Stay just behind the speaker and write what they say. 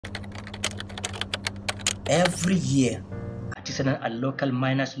Every year, artisanal and local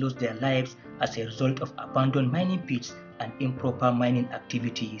miners lose their lives as a result of abandoned mining pits and improper mining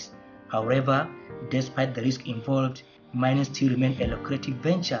activities. However, despite the risk involved, mining still remains a lucrative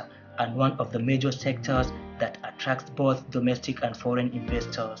venture and one of the major sectors that attracts both domestic and foreign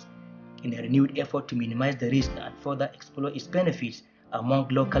investors. In a renewed effort to minimize the risk and further explore its benefits among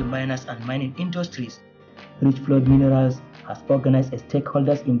local miners and mining industries, Richflood Minerals has organized a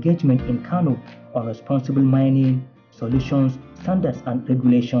stakeholders engagement in Kano on responsible mining, solutions, standards and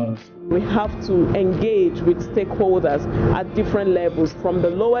regulations. We have to engage with stakeholders at different levels, from the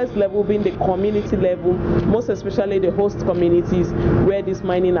lowest level being the community level, most especially the host communities where this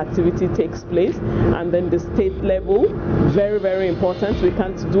mining activity takes place, and then the state level, very, very important. We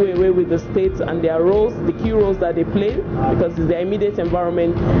can't do away with the states and their roles, the key roles that they play, because it's their immediate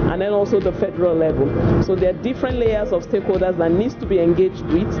environment, and then also the federal level. So there are different layers of stakeholders that needs to be engaged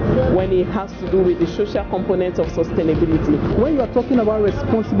with when it has to do with the social component of sustainability. When you are talking about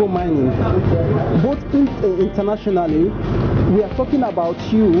responsible mining, both internationally, we are talking about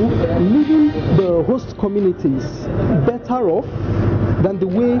you leaving the host communities better off than the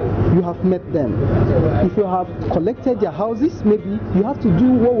way you have met them. If you have collected their houses, maybe you have to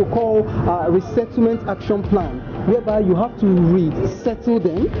do what we call a Resettlement Action Plan, whereby you have to resettle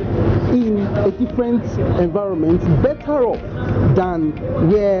them in a different environment, better off than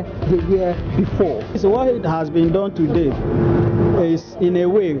where they were before. So what it has been done today is in a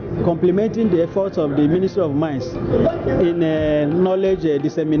way complementing the efforts of the Ministry of Mines in knowledge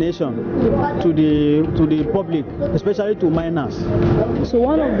dissemination to the public, especially to miners. So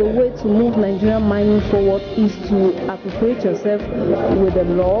one of the ways to move Nigerian mining forward is to appropriate yourself with the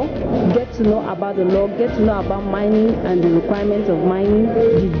law, get to know about the law, get to know about mining and the requirements of mining,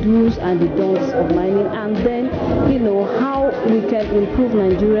 the do's and the don'ts of mining, and then how we can improve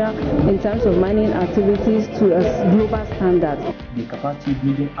Nigeria in terms of mining activities to a global standard. The capacity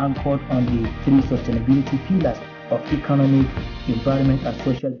building anchored on the three sustainability pillars of economic, environment and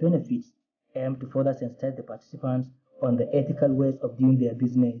social benefits aim to further sensitize the participants on the ethical ways of doing their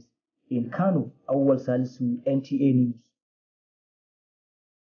business. In Kano, Awal Salisu, NTA News.